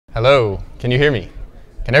Hello, can you hear me?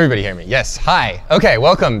 Can everybody hear me? Yes, hi. Okay,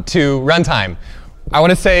 welcome to Runtime. I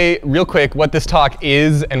want to say real quick what this talk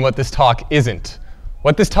is and what this talk isn't.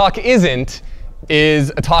 What this talk isn't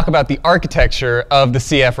is a talk about the architecture of the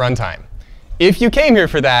CF runtime. If you came here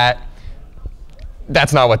for that,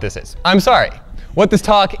 that's not what this is. I'm sorry. What this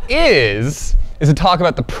talk is a talk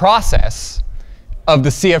about the process of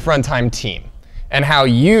the CF runtime team and how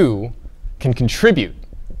you can contribute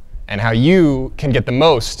and how you can get the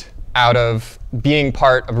most out of being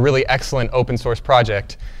part of a really excellent open source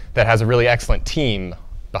project that has a really excellent team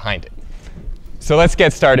behind it. So let's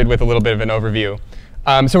get started with a little bit of an overview.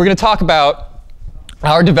 So we're going to talk about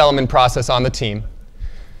our development process on the team,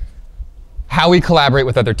 how we collaborate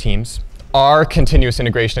with other teams, our continuous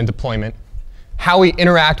integration and deployment, how we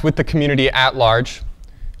interact with the community at large,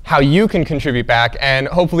 how you can contribute back, and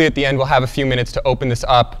hopefully at the end we'll have a few minutes to open this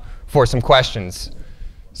up for some questions.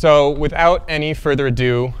 So without any further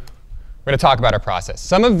ado, we're going to talk about our process.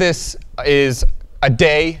 Some of this is a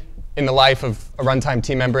day in the life of a runtime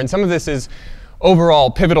team member, and some of this is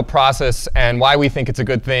overall pivotal process and why we think it's a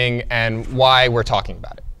good thing and why we're talking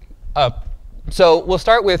about it. So we'll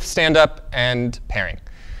start with stand-up and pairing.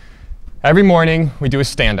 Every morning we do a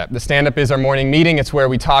stand-up. The stand-up is our morning meeting. It's where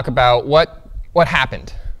we talk about what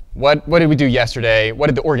happened. What did we do yesterday? What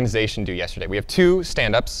did the organization do yesterday? We have two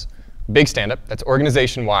stand-ups. Big stand-up that's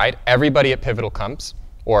organization-wide. Everybody at Pivotal comes,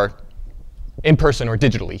 or in person or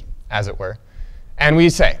digitally, as it were. And we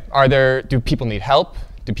say, do people need help?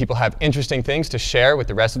 Do people have interesting things to share with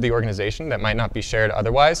the rest of the organization that might not be shared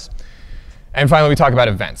otherwise? And finally, we talk about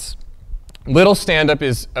events. Little stand-up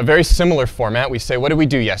is a very similar format. We say, what did we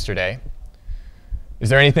do yesterday? Is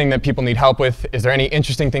there anything that people need help with? Is there any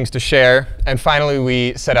interesting things to share? And finally,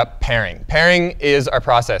 we set up pairing. Pairing is our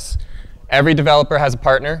process. Every developer has a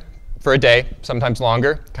partner for a day, sometimes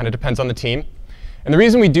longer, kind of depends on the team. And the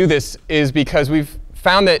reason we do this is because we've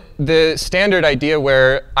found that the standard idea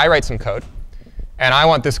where I write some code, and I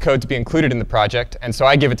want this code to be included in the project, and so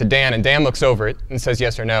I give it to Dan, and Dan looks over it and says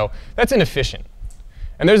yes or no, that's inefficient.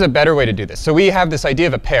 And there's a better way to do this. So we have this idea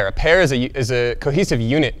of a pair. A pair is a cohesive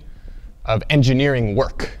unit of engineering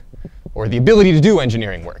work, or the ability to do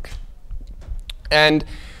engineering work. And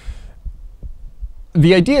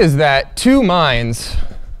the idea is that two minds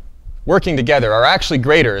working together are actually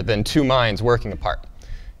greater than two minds working apart.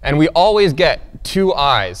 And we always get two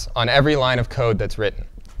eyes on every line of code that's written.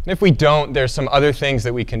 And if we don't, there's some other things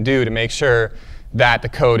that we can do to make sure that the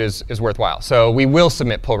code is worthwhile. So we will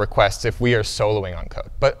submit pull requests if we are soloing on code.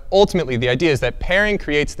 But ultimately, the idea is that pairing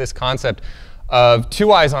creates this concept of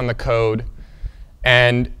two eyes on the code,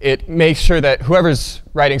 and it makes sure that whoever's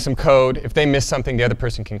writing some code, if they miss something, the other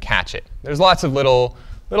person can catch it. There's lots of little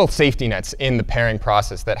safety nets in the pairing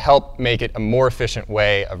process that help make it a more efficient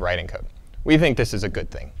way of writing code. We think this is a good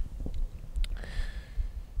thing.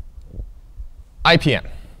 IPM.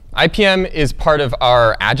 IPM is part of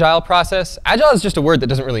our agile process. Agile is just a word that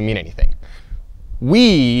doesn't really mean anything.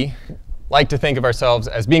 We like to think of ourselves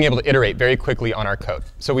as being able to iterate very quickly on our code.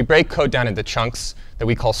 So we break code down into chunks that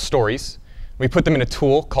we call stories. We put them in a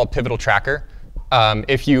tool called Pivotal Tracker.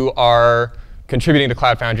 If you are contributing to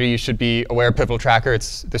Cloud Foundry, you should be aware of Pivotal Tracker.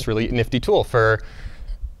 It's this really nifty tool for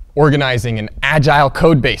organizing an agile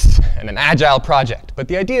code base and an agile project. But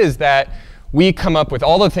the idea is that we come up with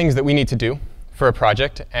all the things that we need to do for a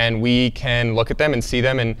project, and we can look at them and see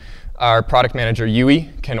them, and our product manager, Yui,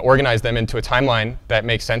 can organize them into a timeline that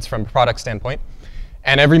makes sense from a product standpoint.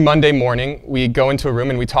 And every Monday morning, we go into a room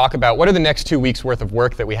and we talk about what are the next 2 weeks worth of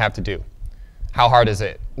work that we have to do. How hard is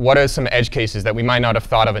it? What are some edge cases that we might not have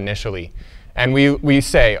thought of initially? And we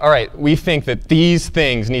say, all right, we think that these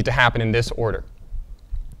things need to happen in this order.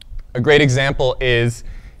 A great example is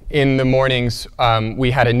in the mornings,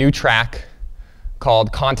 we had a new track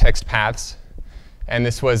called Context Paths. And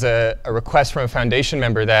this was a request from a foundation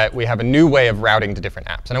member that we have a new way of routing to different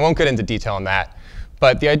apps. And I won't get into detail on that.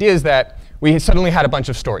 But the idea is that we suddenly had a bunch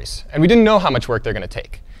of stories. And we didn't know how much work they're going to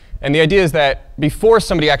take. And the idea is that before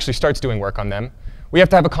somebody actually starts doing work on them, we have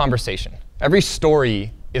to have a conversation. Every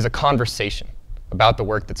story is a conversation about the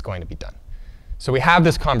work that's going to be done. So we have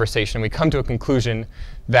this conversation. And we come to a conclusion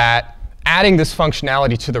that adding this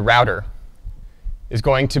functionality to the router is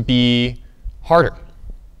going to be harder.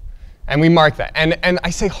 And we mark that. And I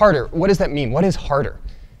say harder. What does that mean? What is harder?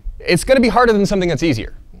 It's going to be harder than something that's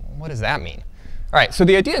easier. What does that mean? All right, so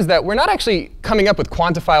the idea is that we're not actually coming up with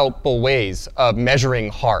quantifiable ways of measuring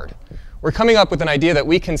hard. We're coming up with an idea that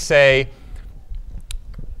we can say,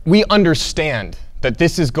 we understand that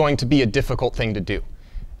this is going to be a difficult thing to do.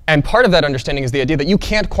 And part of that understanding is the idea that you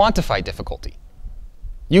can't quantify difficulty.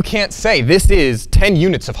 You can't say, this is 10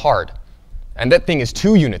 units of hard. and that thing is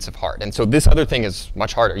 2 units of hard, and so this other thing is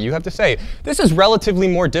much harder. You have to say, this is relatively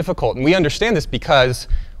more difficult, and we understand this because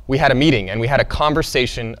we had a meeting and we had a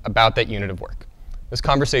conversation about that unit of work. This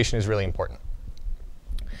conversation is really important.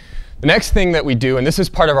 The next thing that we do, and this is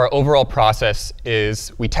part of our overall process,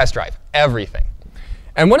 is we test drive everything.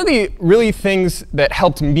 And one of the really things that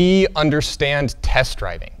helped me understand test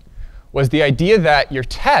driving was the idea that your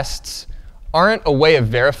tests aren't a way of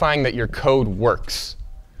verifying that your code works,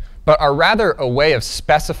 but are rather a way of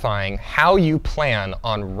specifying how you plan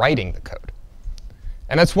on writing the code.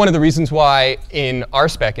 And that's one of the reasons why in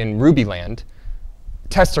RSpec, in Ruby land,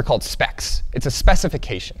 tests are called specs. It's a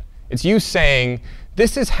specification. It's you saying,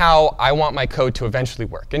 this is how I want my code to eventually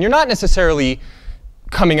work. And you're not necessarily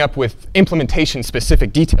coming up with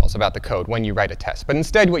implementation-specific details about the code when you write a test. But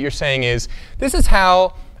instead, what you're saying is, this is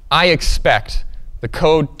how I expect the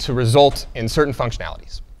code to result in certain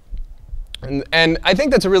functionalities. And I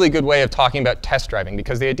think that's a really good way of talking about test driving,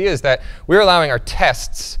 because the idea is that we're allowing our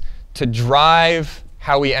tests to drive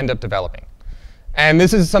how we end up developing. And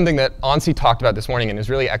this is something that Ansi talked about this morning in his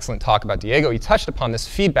really excellent talk about Diego. He touched upon this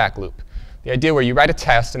feedback loop, the idea where you write a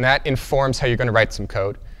test, and that informs how you're going to write some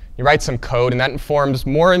code. You write some code, and that informs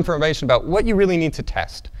more information about what you really need to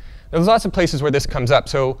test. There's lots of places where this comes up.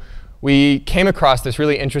 So we came across this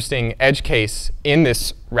really interesting edge case in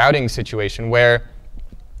this routing situation where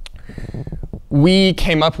we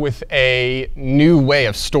came up with a new way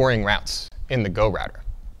of storing routes in the Go router.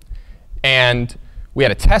 And we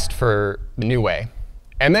had a test for the new way.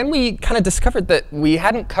 And then we kind of discovered that we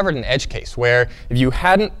hadn't covered an edge case where if you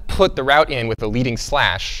hadn't put the route in with a leading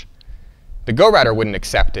slash, the Go router wouldn't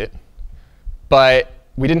accept it. But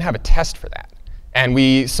we didn't have a test for that. And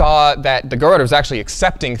we saw that the Go router was actually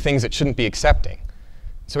accepting things it shouldn't be accepting.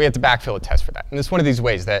 So we had to backfill a test for that. And it's one of these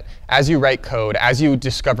ways that as you write code, as you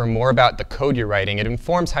discover more about the code you're writing, it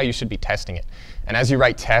informs how you should be testing it. And as you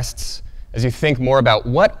write tests, as you think more about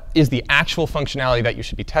what is the actual functionality that you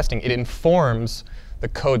should be testing, it informs the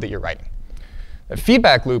code that you're writing. The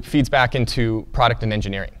feedback loop feeds back into product and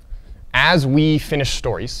engineering. As we finish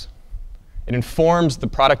stories, it informs the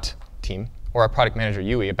product team, or our product manager,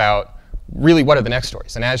 Yui, about really what are the next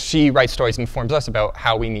stories. And as she writes stories, it informs us about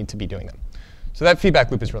how we need to be doing them. So that feedback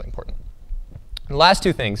loop is really important. And the last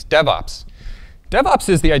 2 things, DevOps. DevOps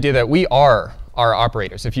is the idea that we are our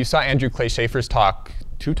operators. If you saw Andrew Clay Schaefer's talk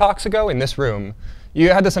 2 talks ago in this room, you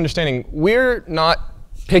had this understanding. We're not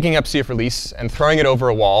picking up CF release and throwing it over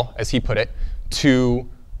a wall, as he put it, to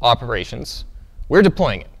operations. We're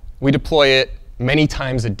deploying it. We deploy it many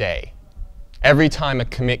times a day. Every time a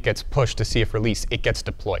commit gets pushed to CF release, it gets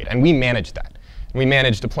deployed. And we manage that. And we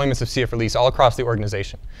manage deployments of CF release all across the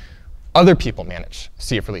organization. Other people manage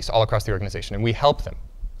CF release all across the organization, and we help them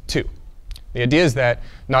too. The idea is that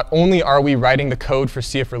not only are we writing the code for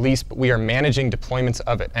CF release, but we are managing deployments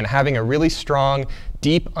of it and having a really strong,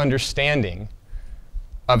 deep understanding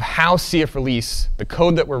of how CF release, the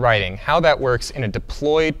code that we're writing, how that works in a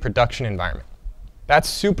deployed production environment. That's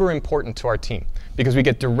super important to our team, because we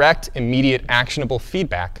get direct, immediate, actionable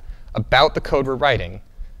feedback about the code we're writing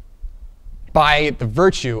by the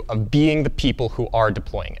virtue of being the people who are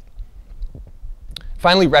deploying it.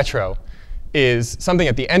 Finally, retro is something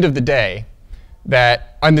at the end of the day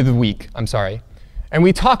that, under the week, I'm sorry, and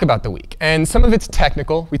we talk about the week. And some of it's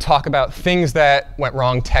technical. We talk about things that went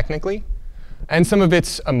wrong technically. And some of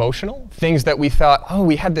it's emotional, things that we thought, oh,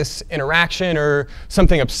 we had this interaction or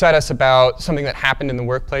something upset us about something that happened in the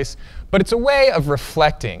workplace. But it's a way of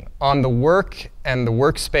reflecting on the work and the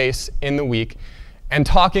workspace in the week and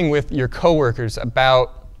talking with your coworkers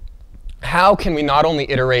about how can we not only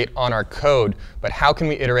iterate on our code, but how can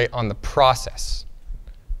we iterate on the process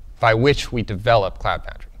by which we develop Cloud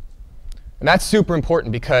Foundry. And that's super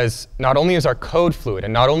important, because not only is our code fluid,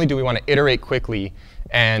 and not only do we want to iterate quickly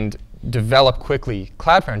and develop quickly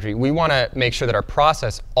Cloud Foundry, we want to make sure that our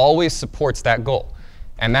process always supports that goal.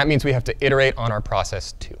 And that means we have to iterate on our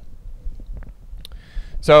process too.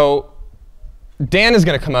 So Dan is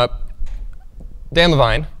going to come up. Dan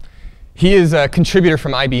Lavine. He is a contributor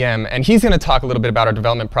from IBM, and he's going to talk a little bit about our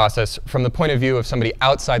development process from the point of view of somebody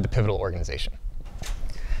outside the Pivotal organization.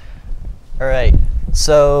 All right.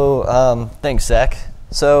 So thanks, Zach.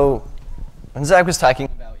 So when Zach was talking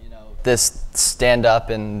about this stand-up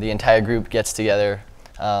and the entire group gets together,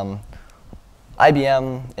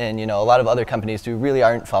 IBM and a lot of other companies who really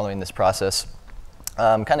aren't following this process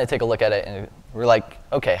kind of take a look at it, and we're like,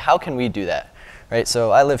 OK, how can we do that? Right.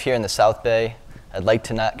 So I live here in the South Bay. I'd like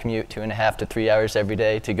to not commute 2.5 to 3 hours every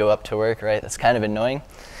day to go up to work, right? That's kind of annoying.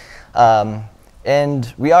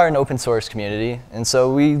 And we are an open source community, and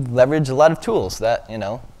so we leverage a lot of tools that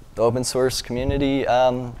the open source community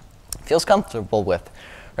feels comfortable with,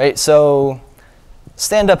 right? So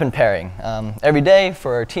stand-up and pairing. Every day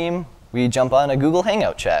for our team, we jump on a Google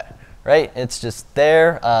Hangout chat, right? It's just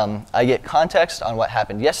there. I get context on what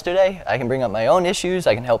happened yesterday. I can bring up my own issues.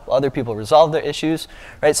 I can help other people resolve their issues,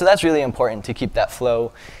 right? So that's really important to keep that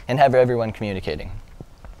flow and have everyone communicating.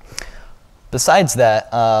 Besides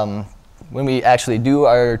that, when we actually do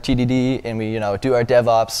our TDD and we do our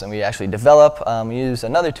DevOps and we actually develop, we use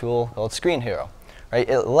another tool called Screen Hero. Right?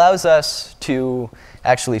 It allows us to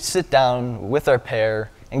actually sit down with our pair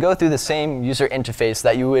and go through the same user interface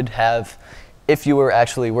that you would have if you were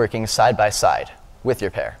actually working side by side with your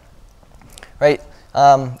pair. Right?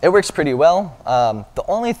 It works pretty well. The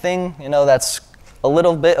only thing that's a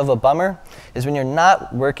little bit of a bummer is when you're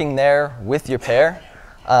not working there with your pair,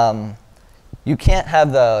 you can't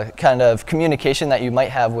have the kind of communication that you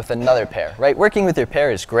might have with another pair. Right? Working with your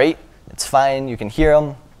pair is great. It's fine. You can hear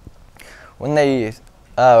them.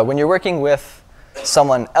 When you're working with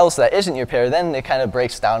someone else that isn't your pair, then it kind of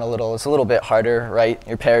breaks down a little. It's a little bit harder, right?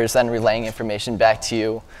 Your pair is then relaying information back to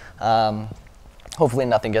you. Hopefully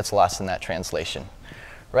nothing gets lost in that translation,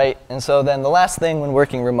 right? And so then the last thing when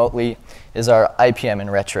working remotely is our IPM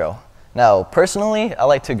and retro. Now, personally, I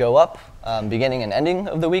like to go up beginning and ending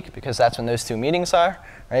of the week because that's when those two meetings are,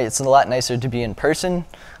 right? It's a lot nicer to be in person,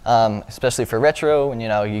 especially for retro when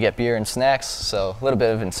you get beer and snacks, so a little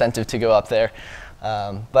bit of incentive to go up there.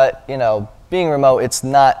 But being remote, it's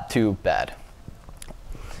not too bad.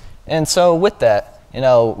 And so with that,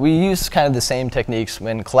 we use kind of the same techniques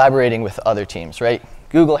when collaborating with other teams, right?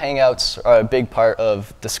 Google Hangouts are a big part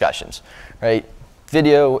of discussions, right?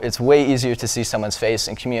 Video, it's way easier to see someone's face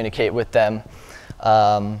and communicate with them.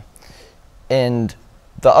 And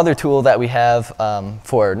the other tool that we have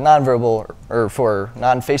for nonverbal or for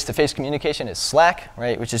non-face-to-face communication is Slack,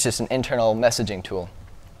 right? Which is just an internal messaging tool.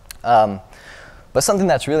 But something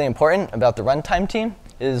that's really important about the runtime team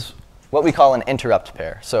is what we call an interrupt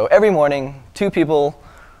pair. So every morning,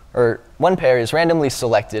 one pair is randomly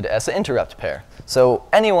selected as an interrupt pair. So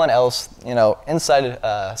anyone else, inside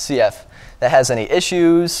CF that has any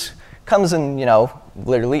issues comes and,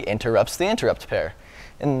 literally interrupts the interrupt pair.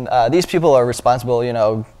 And these people are responsible,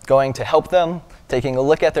 going to help them, taking a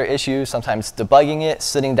look at their issues, sometimes debugging it,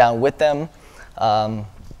 sitting down with them.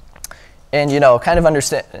 And kind of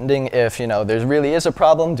understanding if there really is a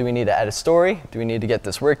problem. Do we need to add a story? Do we need to get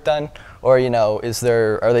this work done? Or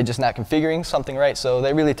are they just not configuring something right? So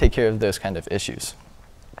they really take care of those kind of issues.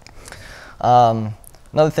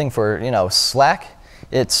 Another thing for Slack,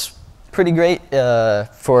 it's pretty great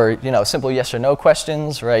for simple yes or no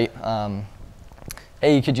questions, right?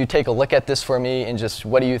 Hey, could you take a look at this for me and just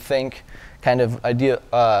what do you think? Kind of idea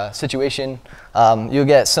situation. You'll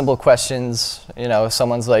get simple questions.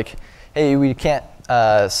 Someone's like, hey, we can't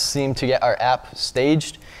seem to get our app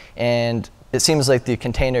staged, and it seems like the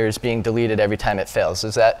container is being deleted every time it fails.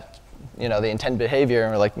 Is that the intended behavior?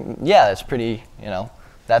 And we're like, yeah, that's pretty,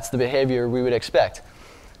 that's the behavior we would expect.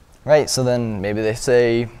 Right, so then maybe they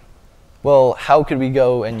say, well, how could we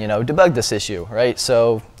go and debug this issue, right?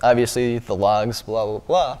 So obviously the logs, blah, blah,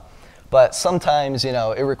 blah. But sometimes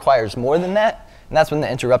it requires more than that, and that's when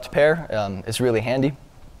the interrupt pair is really handy.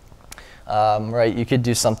 Right, you could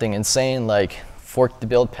do something insane like fork the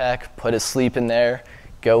build pack, put a sleep in there,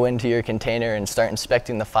 go into your container and start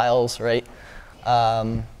inspecting the files, right?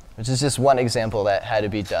 Which is just one example that had to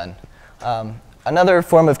be done. Another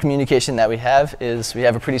form of communication that we have is we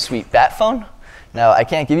have a pretty sweet bat phone. Now, I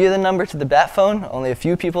can't give you the number to the bat phone. Only a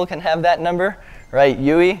few people can have that number, right?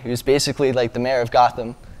 Yui, who's basically like the mayor of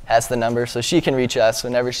Gotham, has the number, so she can reach us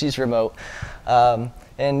whenever she's remote. And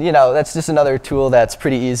that's just another tool that's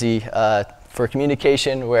pretty easy for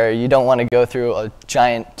communication where you don't want to go through a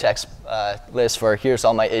giant text list for here's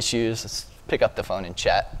all my issues. Let's pick up the phone and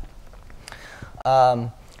chat.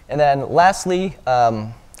 And then lastly,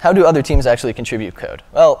 how do other teams actually contribute code?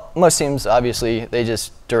 Well, most teams, obviously, they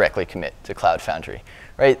just directly commit to Cloud Foundry,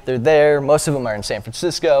 right? They're there. Most of them are in San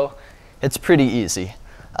Francisco. It's pretty easy.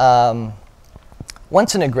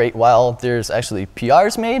 Once in a great while, there's actually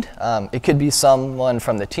PRs made. It could be someone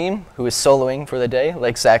from the team who is soloing for the day.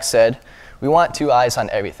 Like Zach said, we want 2 eyes on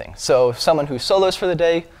everything. So someone who solos for the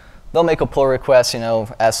day, they'll make a pull request,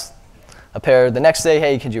 ask a pair the next day,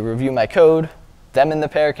 hey, could you review my code? Them and the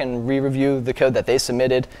pair can re-review the code that they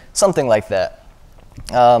submitted, something like that.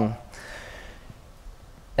 And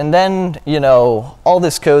then, all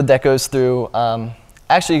this code that goes through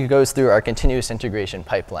actually goes through our continuous integration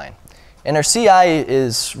pipeline. And our CI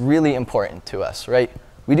is really important to us, right?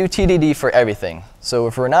 We do TDD for everything. So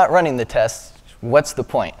if we're not running the tests, what's the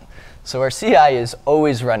point? So our CI is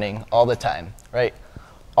always running all the time, right?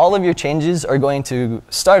 all of your changes are going to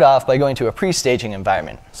start off by going to a pre-staging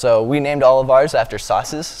environment. So we named all of ours after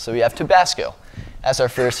sauces. So we have Tabasco as our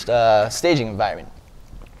first staging environment.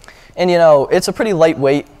 And it's a pretty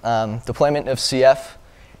lightweight deployment of CF.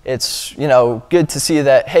 It's good to see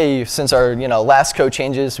that, hey, since our last code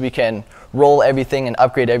changes, we can roll everything and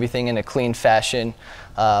upgrade everything in a clean fashion.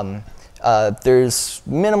 There's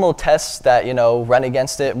minimal tests that run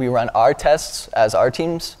against it. We run our tests as our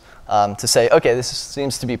teams to say, okay, this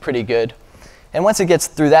seems to be pretty good. And once it gets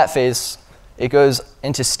through that phase, it goes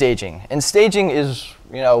into staging. And staging is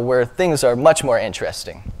where things are much more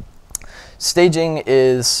interesting. Staging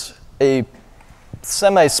is a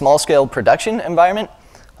semi-small scale production environment.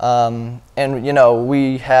 And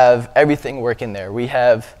we have everything working there. We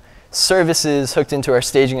have services hooked into our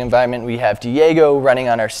staging environment. We have Diego running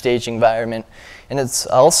on our staging environment. And it's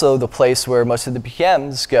also the place where most of the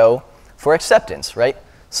PMs go for acceptance, right?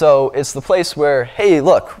 So it's the place where, hey,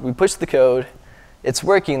 look, we pushed the code. It's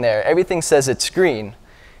working there. Everything says it's green.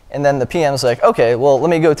 And then the PM's like, OK, well, let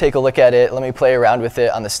me go take a look at it. Let me play around with it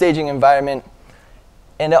on the staging environment.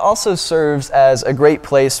 And it also serves as a great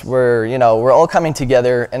place where we're all coming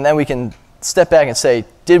together. And then we can step back and say,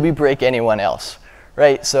 did we break anyone else?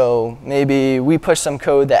 Right? So maybe we pushed some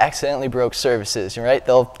code that accidentally broke services. Right?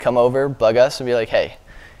 They'll come over, bug us, and be like, hey,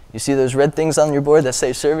 you see those red things on your board that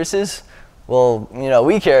say services? Well,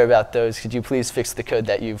 we care about those. Could you please fix the code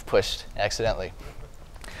that you've pushed accidentally?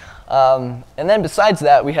 And then besides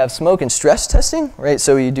that, we have smoke and stress testing. Right?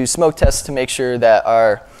 So we do smoke tests to make sure that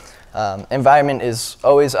our environment is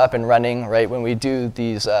always up and running. Right? When we do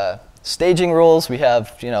these staging rules, we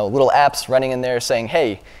have little apps running in there saying,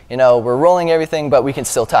 hey, we're rolling everything, but we can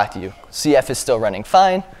still talk to you. CF is still running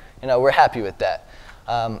fine. We're happy with that.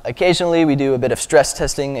 Occasionally, we do a bit of stress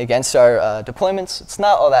testing against our deployments. It's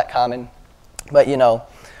not all that common. But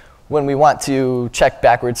when we want to check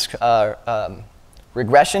backwards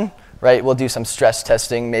regression, right, we'll do some stress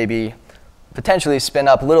testing, maybe potentially spin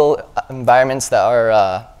up little environments that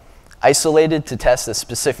are isolated to test a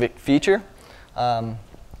specific feature.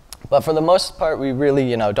 But for the most part, we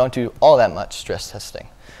really don't do all that much stress testing.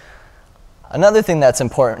 Another thing that's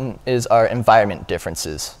important is our environment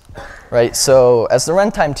differences. Right? So as the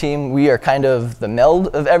runtime team, we are kind of the meld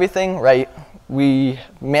of everything. Right? We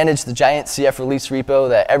manage the giant CF release repo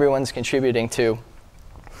that everyone's contributing to.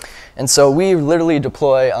 And so we literally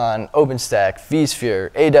deploy on OpenStack,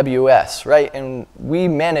 vSphere, AWS, right? And we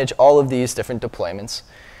manage all of these different deployments.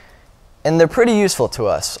 And they're pretty useful to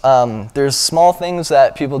us. There's small things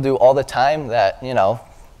that people do all the time that, you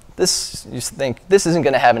think this isn't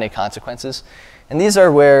going to have any consequences. And these are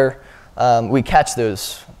where we catch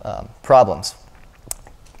those problems.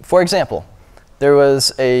 For example, there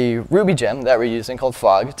was a Ruby gem that we're using called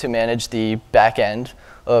Fog to manage the back end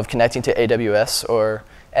of connecting to AWS or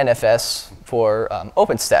NFS for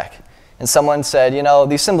OpenStack. And someone said,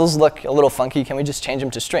 these symbols look a little funky. Can we just change them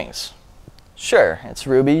to strings? Sure, it's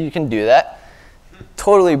Ruby. You can do that.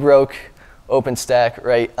 Totally broke OpenStack,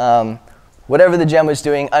 right? Whatever the gem was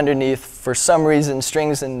doing underneath, for some reason,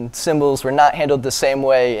 strings and symbols were not handled the same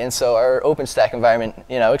way. And so our OpenStack environment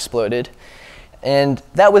exploded. And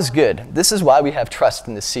that was good. This is why we have trust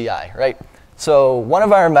in the CI, right? So one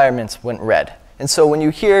of our environments went red. And so when you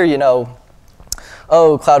hear,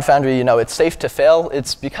 oh, Cloud Foundry, it's safe to fail,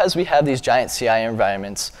 it's because we have these giant CI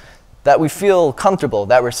environments that we feel comfortable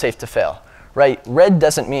that we're safe to fail, right? Red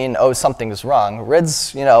doesn't mean, oh, something's wrong.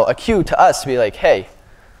 Red's, a cue to us to be like, hey,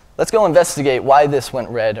 let's go investigate why this went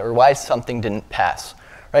red or why something didn't pass,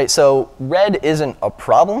 right? So red isn't a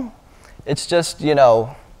problem. It's just,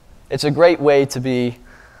 it's a great way to be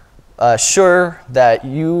sure that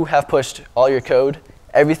you have pushed all your code,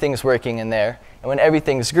 everything's working in there, and when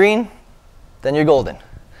everything's green, then you're golden.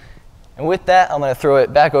 And with that, I'm going to throw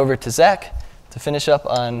it back over to Zach to finish up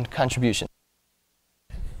on contribution.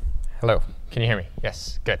 Hello, can you hear me?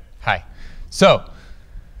 Yes, good, hi. So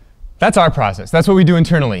that's our process. That's what we do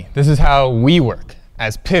internally. This is how we work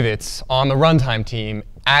as pivots on the runtime team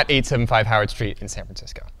at 875 Howard Street in San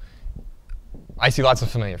Francisco. I see lots of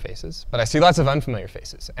familiar faces, but I see lots of unfamiliar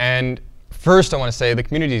faces. And first, I want to say the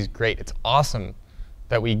community is great. It's awesome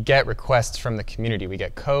that we get requests from the community. We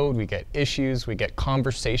get code, we get issues, we get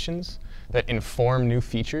conversations that inform new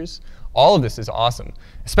features. All of this is awesome,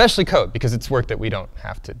 especially code, because it's work that we don't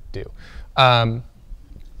have to do.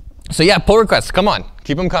 So yeah, pull requests, come on,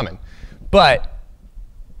 keep them coming. But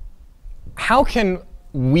how can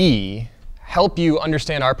we help you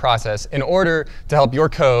understand our process in order to help your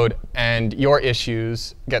code and your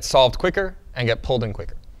issues get solved quicker and get pulled in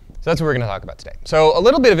quicker? So that's what we're going to talk about today. So a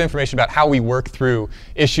little bit of information about how we work through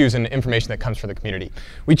issues and information that comes from the community.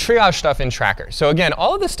 We triage stuff in Tracker. So again,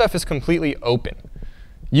 all of this stuff is completely open.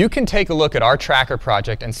 You can take a look at our Tracker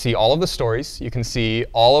project and see all of the stories. You can see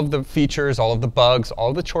all of the features, all of the bugs, all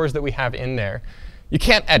of the chores that we have in there. You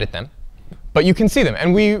can't edit them, but you can see them.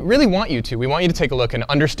 And we really want you to. We want you to take a look and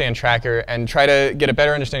understand Tracker and try to get a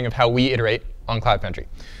better understanding of how we iterate on Cloud Foundry.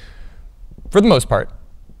 For the most part,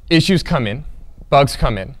 issues come in, bugs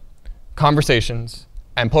come in, conversations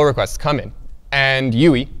and pull requests come in, and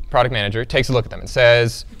Yui, product manager, takes a look at them and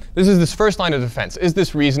says, this is this first line of defense. Is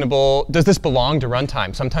this reasonable? Does this belong to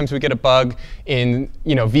runtime? Sometimes we get a bug in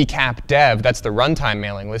vcap dev, that's the runtime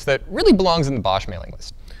mailing list, that really belongs in the Bosch mailing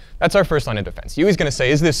list. That's our first line of defense. Yui's going to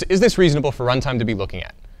say, is this reasonable for runtime to be looking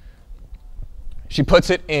at? She puts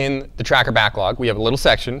it in the Tracker backlog. We have a little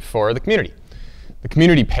section for the community. The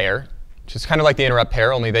community pair, which is kind of like the interrupt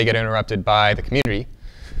pair, only they get interrupted by the community.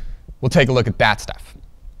 We'll take a look at that stuff.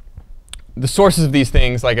 The sources of these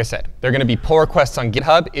things, like I said, they're going to be pull requests on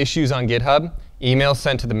GitHub, issues on GitHub, emails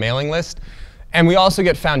sent to the mailing list. And we also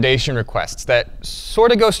get foundation requests that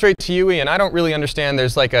sort of go straight to Yui, and I don't really understand.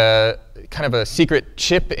 There's like a kind of a secret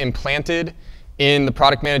chip implanted in the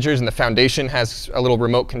product managers, and the foundation has a little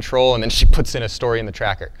remote control, and then she puts in a story in the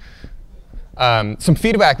Tracker. Some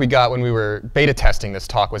feedback we got when we were beta testing this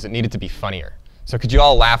talk was it needed to be funnier. So could you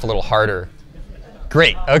all laugh a little harder?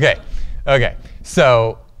 Great, OK. OK,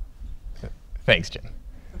 so thanks, Jim.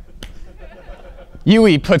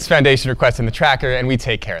 Yui puts foundation requests in the Tracker, and we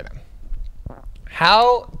take care of them.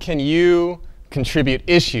 How can you contribute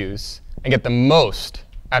issues and get the most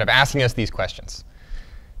out of asking us these questions?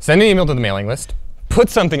 Send an email to the mailing list, put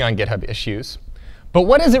something on GitHub issues, but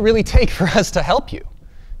what does it really take for us to help you?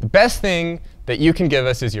 The best thing that you can give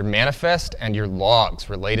us is your manifest and your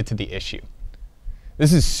logs related to the issue.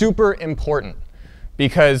 This is super important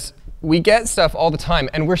because we get stuff all the time,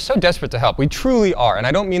 and we're so desperate to help. We truly are, and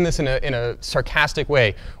I don't mean this in a sarcastic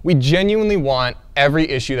way. We genuinely want every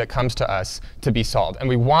issue that comes to us to be solved, and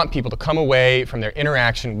we want people to come away from their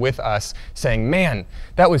interaction with us saying, man,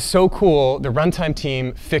 that was so cool. The runtime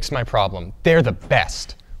team fixed my problem. They're the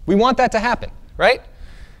best. We want that to happen, right?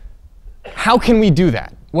 How can we do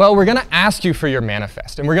that? Well, we're going to ask you for your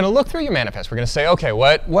manifest, and we're going to look through your manifest. We're going to say, OK,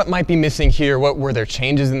 what might be missing here? What were there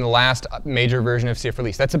changes in the last major version of CF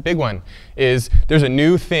release? That's a big one, is there's a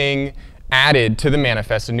new thing added to the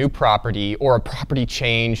manifest, a new property, or a property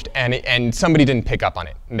changed, and somebody didn't pick up on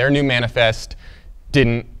it. And their new manifest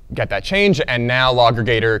didn't get that change, and now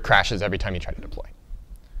Logregator crashes every time you try to deploy.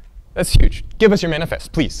 That's huge. Give us your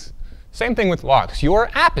manifest, please. Same thing with logs. Your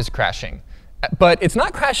app is crashing. But it's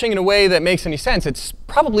not crashing in a way that makes any sense. It's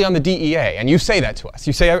probably on the DEA. And you say that to us.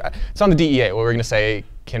 You say, it's on the DEA. Well, we're going to say,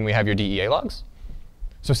 can we have your DEA logs?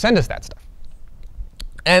 So send us that stuff.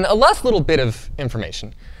 And a last little bit of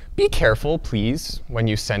information. Be careful, please, when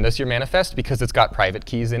you send us your manifest, because it's got private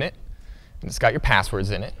keys in it. And it's got your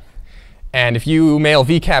passwords in it. And if you mail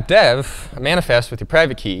vcap dev a manifest with your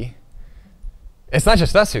private key, it's not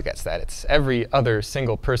just us who gets that. It's every other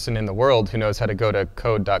single person in the world who knows how to go to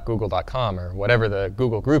code.google.com or whatever the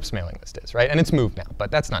Google Groups mailing list is, right? And it's moved now,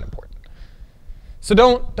 but that's not important. So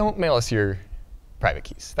don't mail us your private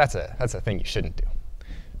keys. That's a thing you shouldn't do.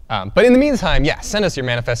 But in the meantime, yeah, send us your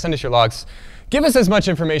manifest, send us your logs. Give us as much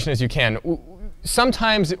information as you can.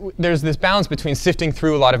 Sometimes there's this balance between sifting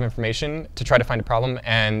through a lot of information to try to find a problem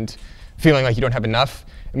and feeling like you don't have enough.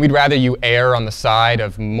 And we'd rather you err on the side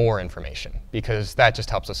of more information, because that just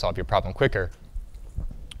helps us solve your problem quicker.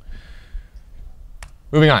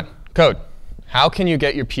 Moving on, code. How can you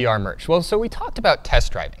get your PR merged? Well, so we talked about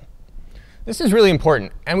test driving. This is really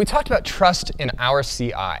important. And we talked about trust in our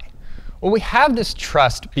CI. Well, we have this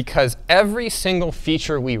trust because every single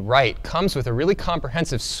feature we write comes with a really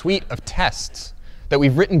comprehensive suite of tests that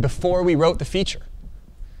we've written before we wrote the feature.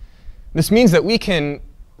 This means that we can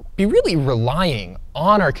be really relying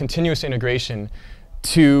on our continuous integration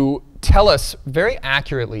to tell us very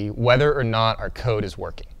accurately whether or not our code is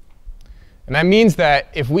working. And that means that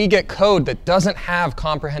if we get code that doesn't have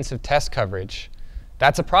comprehensive test coverage,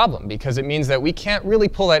 that's a problem, because it means that we can't really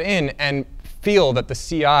pull that in and feel that the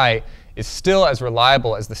CI is still as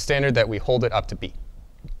reliable as the standard that we hold it up to be.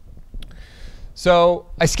 So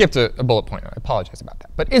I skipped a bullet point. I apologize about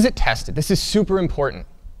that. But is it tested? This is super important.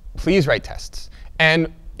 Please write tests.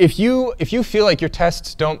 And if you feel like your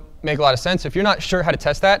tests don't make a lot of sense, if you're not sure how to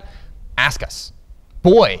test that, ask us.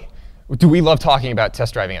 Boy, do we love talking about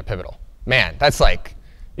test driving at Pivotal. Man, that's like,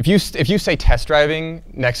 if you say test driving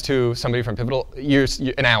next to somebody from Pivotal, you're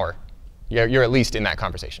an hour. You're at least in that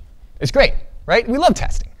conversation. It's great, right? We love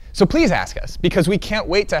testing. So please ask us, because we can't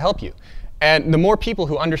wait to help you. And the more people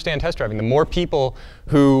who understand test driving, the more people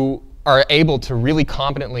who are able to really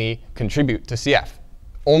competently contribute to CF.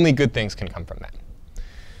 Only good things can come from that.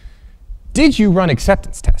 Did you run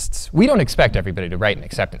acceptance tests? We don't expect everybody to write an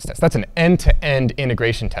acceptance test. That's an end-to-end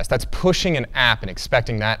integration test. That's pushing an app and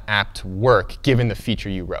expecting that app to work given the feature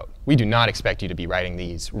you wrote. We do not expect you to be writing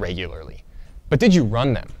these regularly. But did you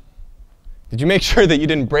run them? Did you make sure that you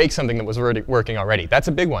didn't break something that was already working already? That's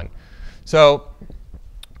a big one. So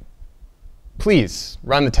please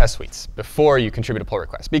run the test suites before you contribute a pull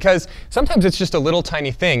request. Because sometimes it's just a little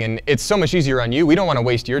tiny thing, and it's so much easier on you. We don't want to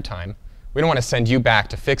waste your time. We don't want to send you back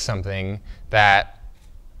to fix something that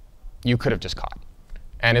you could have just caught.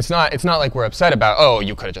 And it's not like we're upset about, oh,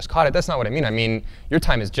 you could have just caught it. That's not what I mean. I mean, your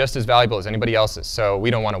time is just as valuable as anybody else's, so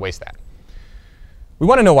we don't want to waste that. We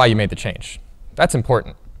want to know why you made the change. That's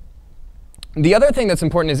important. The other thing that's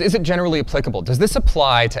important is it generally applicable? Does this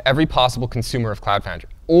apply to every possible consumer of Cloud Foundry?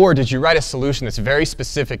 Or did you write a solution that's very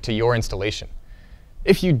specific to your installation?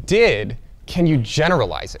 If you did, can you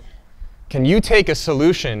generalize it? Can you take a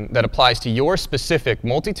solution that applies to your specific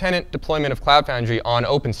multi-tenant deployment of Cloud Foundry on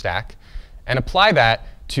OpenStack and apply that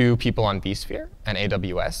to people on vSphere and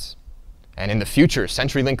AWS, and in the future,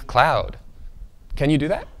 CenturyLink Cloud? Can you do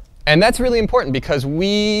that? And that's really important because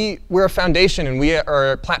we're a foundation and we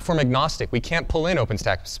are platform agnostic. We can't pull in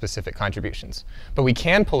OpenStack-specific contributions. But we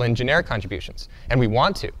can pull in generic contributions. And we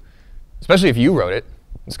want to, especially if you wrote it.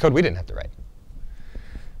 It's code we didn't have to write.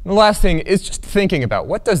 And the last thing is just thinking about,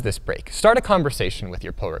 what does this break? Start a conversation with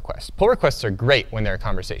your pull request. Pull requests are great when they're a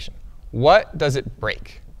conversation. What does it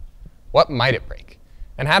break? What might it break?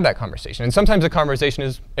 And have that conversation. And sometimes the conversation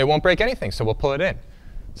is, it won't break anything, so we'll pull it in.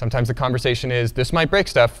 Sometimes the conversation is, this might break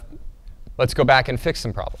stuff. Let's go back and fix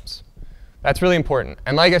some problems. That's really important.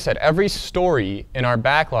 And like I said, every story in our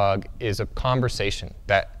backlog is a conversation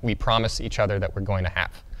that we promise each other that we're going to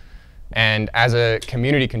have. And as a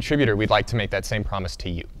community contributor, we'd like to make that same promise to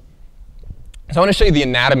you. So I want to show you the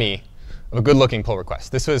anatomy of a good-looking pull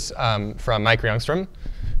request. This was from Mike Youngstrom.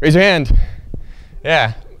 Raise your hand.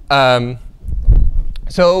 Yeah.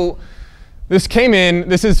 So this came in.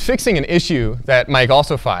 This is fixing an issue that Mike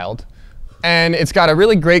also filed. And it's got a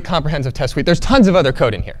really great comprehensive test suite. There's tons of other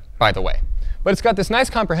code in here, by the way. But it's got this nice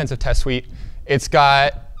comprehensive test suite. It's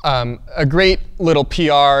got a great little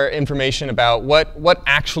PR information about what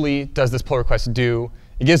actually does this pull request do.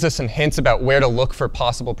 It gives us some hints about where to look for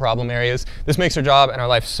possible problem areas. This makes our job and our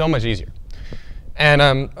life so much easier. And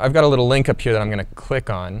I've got a little link up here that I'm going to click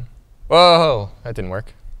on. Whoa, that didn't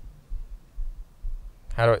work.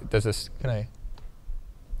 How do I, does this, can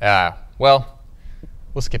I? Well,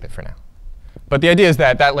 we'll skip it for now. But the idea is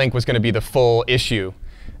that that link was going to be the full issue.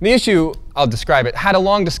 And the issue, I'll describe it, had a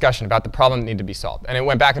long discussion about the problem that needed to be solved. And it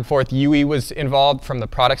went back and forth. UE was involved from the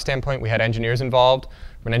product standpoint. We had engineers involved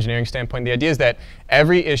from an engineering standpoint. The idea is that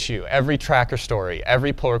every issue, every tracker story,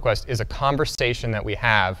 every pull request is a conversation that we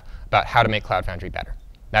have about how to make Cloud Foundry better.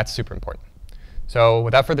 That's super important. So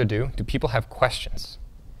without further ado, do people have questions?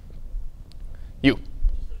 You.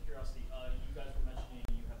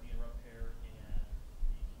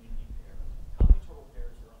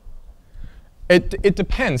 It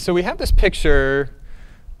depends. So we have this picture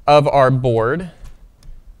of our board.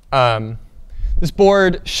 This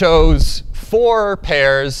board shows 4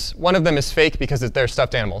 pairs. One of them is fake because they're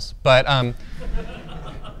stuffed animals. But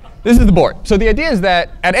this is the board. So the idea is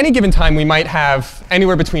that at any given time, we might have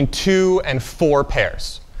anywhere between 2 and 4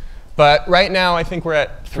 pairs. But right now, I think we're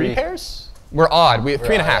at 3 pairs? We're odd. We're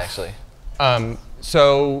 3.5. Actually.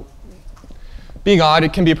 So being odd,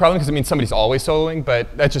 it can be a problem because it means somebody's always soloing,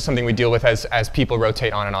 but that's just something we deal with as people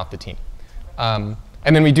rotate on and off the team. And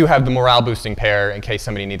then we do have the morale boosting pair in case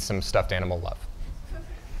somebody needs some stuffed animal love.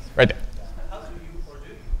 Right there. How do you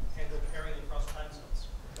handle pairing across time zones,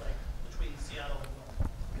 like between Seattle and North?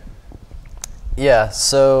 Yeah,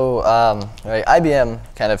 so right, IBM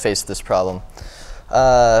kind of faced this problem.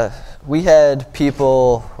 We had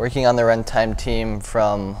people working on the runtime team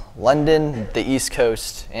from London, the East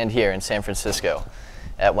Coast, and here in San Francisco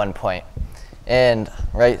at one point. And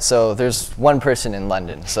right, so there's one person in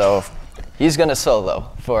London, so he's going to solo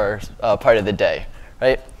for part of the day,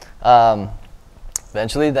 right?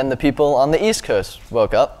 Eventually, then the people on the East Coast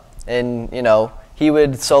woke up, and he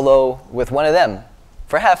would solo with one of them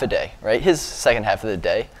for half a day, right? His second half of the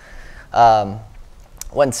day.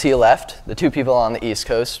 Once he left, the 2 people on the East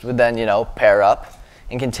Coast would then, pair up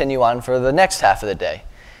and continue on for the next half of the day.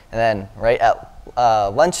 And then right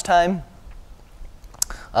at lunchtime,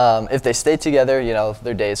 if they stayed together,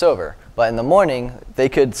 their day is over. But in the morning, they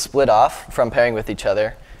could split off from pairing with each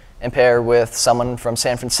other and pair with someone from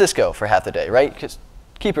San Francisco for half the day, right?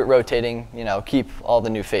 keep it rotating, keep all the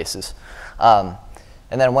new faces. And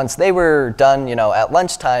then once they were done, at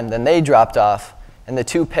lunchtime, then they dropped off, and the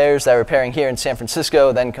 2 pairs that were pairing here in San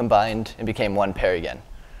Francisco then combined and became 1 pair again.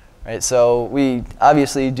 Right? So we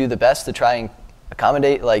obviously do the best to try and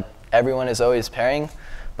accommodate, like everyone is always pairing,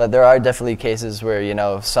 but there are definitely cases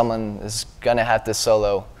where someone is gonna have to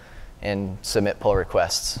solo and submit pull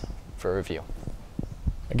requests for review.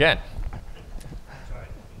 Again.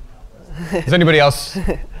 Does anybody else? Yeah.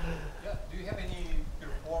 Do you have any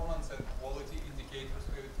performance and quality indicators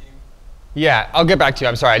for your team? Yeah, I'll get back to you.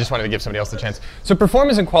 I'm sorry, I just wanted to give somebody else the chance. So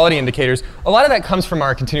performance and quality indicators, a lot of that comes from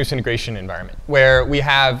our continuous integration environment, where we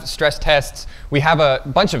have stress tests, we have a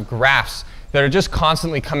bunch of graphs that are just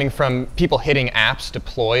constantly coming from people hitting apps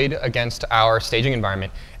deployed against our staging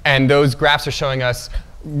environment. And those graphs are showing us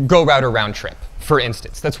go router round trip, for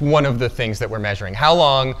instance. That's one of the things that we're measuring. How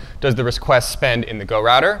long does the request spend in the go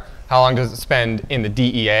router? How long does it spend in the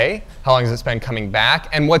DEA? How long does it spend coming back?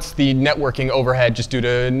 And what's the networking overhead just due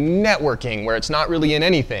to networking, where it's not really in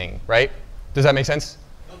anything, right? Does that make sense?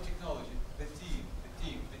 No technology, the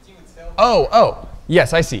team itself. Oh,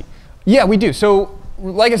 yes, I see. Yeah, we do. So,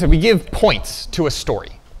 like I said, we give points to a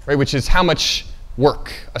story, right? Which is how much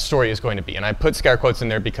work a story is going to be. And I put scare quotes in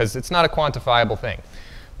there because it's not a quantifiable thing.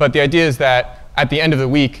 But the idea is that at the end of the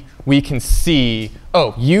week, we can see,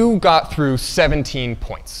 oh, you got through 17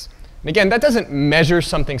 points. And again, that doesn't measure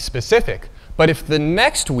something specific. But if the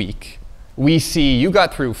next week we see you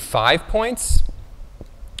got through 5 points,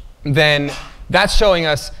 then that's showing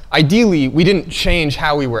us, ideally, we didn't change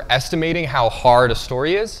how we were estimating how hard a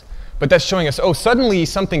story is. But that's showing us, oh, suddenly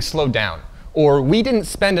something slowed down. Or we didn't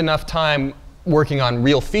spend enough time working on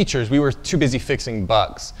real features. We were too busy fixing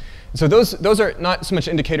bugs. So those are not so much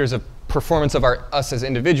indicators of performance of us as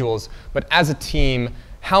individuals, but as a team,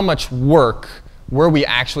 how much work were we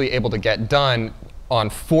actually able to get done on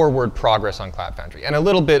forward progress on Cloud Foundry. And a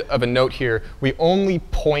little bit of a note here, we only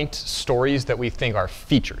point stories that we think are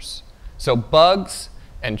features. So bugs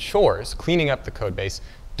and chores, cleaning up the code base,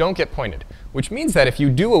 don't get pointed, which means that if you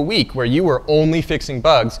do a week where you were only fixing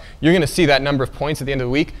bugs, you're going to see that number of points at the end of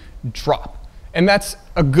the week drop. And that's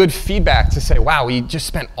a good feedback to say, wow, we just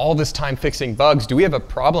spent all this time fixing bugs. Do we have a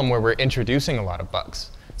problem where we're introducing a lot of bugs?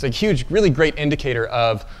 It's a huge, really great indicator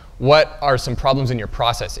of what are some problems in your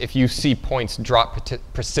process if you see points drop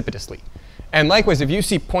precipitously. And likewise, if you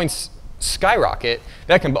see points skyrocket,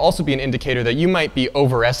 that can also be an indicator that you might be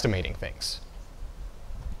overestimating things.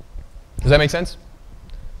 Does that make sense?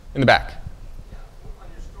 In the back. Yeah. On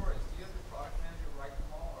your stories, do you have the product manager write them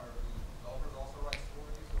all, or do developers also write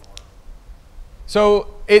stories? Or? So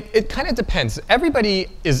it kind of depends. Everybody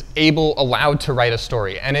is allowed to write a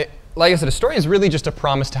story. And like I said, a story is really just a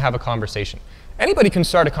promise to have a conversation. Anybody can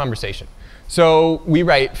start a conversation. So we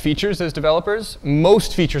write features as developers.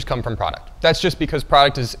 Most features come from product. That's just because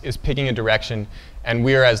product is picking a direction, and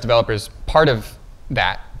we're, as developers, part of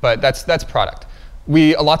that. But that's product.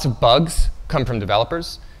 Lots of bugs come from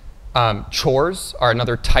developers. Chores are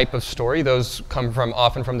another type of story. Those come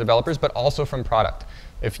often from developers, but also from product.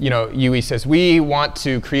 If UE says, we want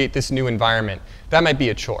to create this new environment, that might be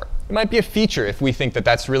a chore. It might be a feature if we think that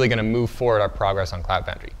that's really going to move forward our progress on Cloud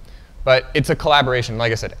Foundry. But it's a collaboration.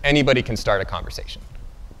 Like I said, anybody can start a conversation.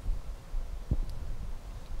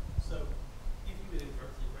 So if you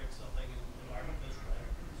inadvertently break something in an environment that's right,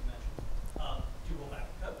 as you mentioned, do you roll back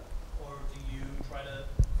the code? Or do you try to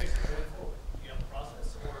fix it going forward? Do you have a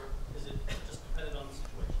process? Or is it just dependent on the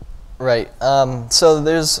situation? Right. So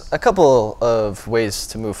there's a couple of ways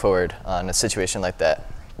to move forward on a situation like that.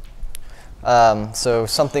 So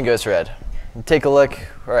something goes red. Take a look.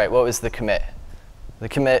 All right, what was the commit? The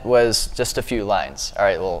commit was just a few lines. All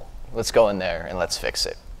right, well, let's go in there and let's fix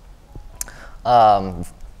it.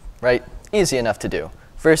 Right? Easy enough to do.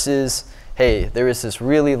 Versus, hey, there was this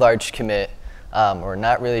really large commit. We're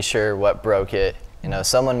not really sure what broke it.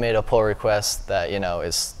 Someone made a pull request that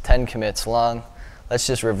is 10 commits long. Let's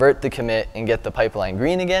just revert the commit and get the pipeline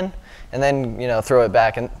green again, and then throw it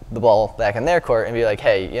back the ball back in their court and be like,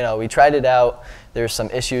 hey, we tried it out. There's some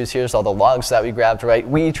issues. Here's all the logs that we grabbed. Right?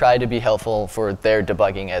 We try to be helpful for their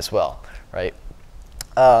debugging as well. Right?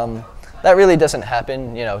 That really doesn't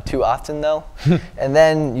happen too often though. And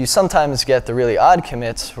then you sometimes get the really odd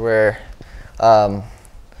commits where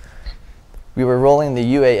we were rolling the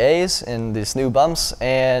UAAs in these new bumps,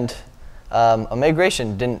 and a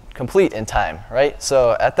migration didn't complete in time, right?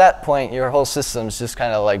 So at that point, your whole system's just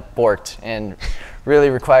kind of like borked and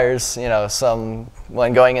really requires,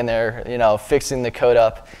 someone going in there, fixing the code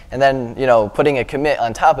up, and then, putting a commit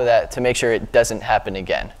on top of that to make sure it doesn't happen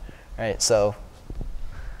again, right? So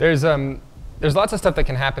there's there's lots of stuff that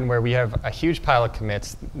can happen where we have a huge pile of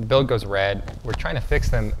commits, the build goes red, we're trying to fix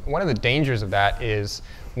them. One of the dangers of that is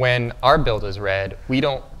when our build is red, we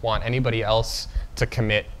don't want anybody else to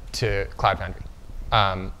commit to Cloud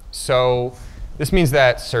Foundry. So this means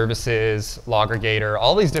that services, Loggergator,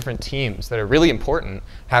 all these different teams that are really important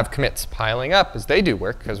have commits piling up as they do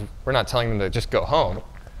work, because we're not telling them to just go home.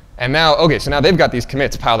 And now, OK, so now they've got these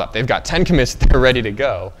commits piled up. They've got 10 commits that are ready to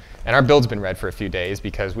go. And our build's been red for a few days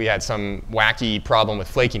because we had some wacky problem with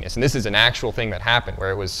flakiness. And this is an actual thing that happened,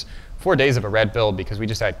 where it was 4 days of a red build because we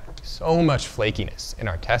just had so much flakiness in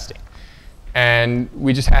our testing. And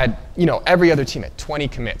we just had every other team at 20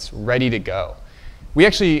 commits ready to go. We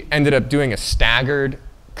actually ended up doing a staggered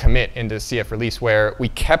commit into CF release where we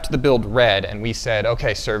kept the build red and we said,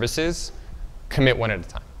 OK, services, commit one at a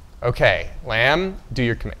time. OK, Lamb, do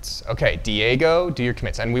your commits. OK, Diego, do your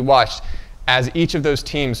commits. And we watched as each of those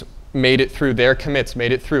teams made it through their commits,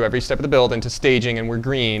 made it through every step of the build into staging, and we're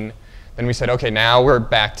green. Then we said, OK, now we're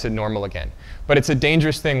back to normal again. But it's a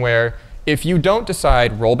dangerous thing where if you don't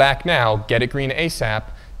decide, roll back now, get it green ASAP,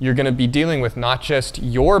 you're going to be dealing with not just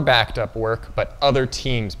your backed up work, but other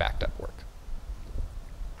teams' backed up work.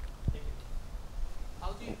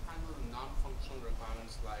 How do you handle non-functional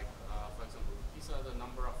requirements like, for example, these are the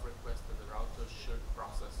number of requests that the router should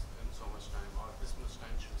process in so much time, or this much time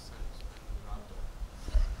should be sent to the router?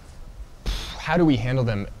 How do we handle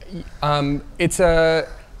them?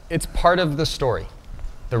 It's part of the story.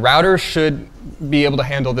 The router should be able to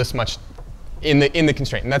handle this much in the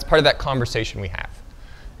constraint, and that's part of that conversation we have.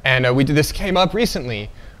 And this came up recently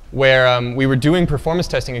where we were doing performance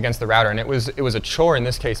testing against the router, and it was a chore in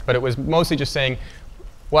this case, but it was mostly just saying,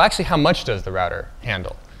 well, actually, how much does the router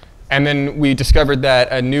handle? And then we discovered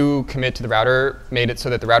that a new commit to the router made it so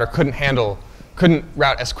that the router couldn't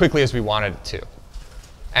route as quickly as we wanted it to.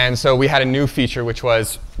 And so we had a new feature, which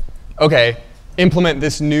was, OK, implement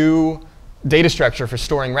this new data structure for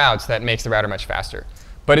storing routes that makes the router much faster.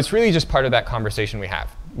 But it's really just part of that conversation we have.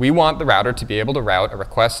 We want the router to be able to route a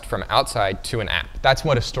request from outside to an app. That's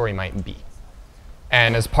what a story might be.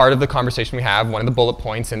 And as part of the conversation we have, one of the bullet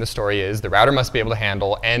points in the story is the router must be able to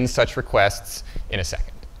handle n such requests in a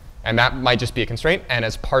second. And that might just be a constraint. And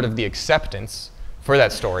as part of the acceptance for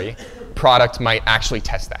that story, product might actually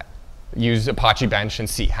test that. Use Apache Bench and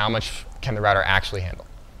see how much can the router actually handle.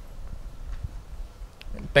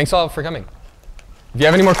 Thanks all for coming. If you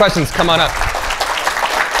have any more questions, come on up.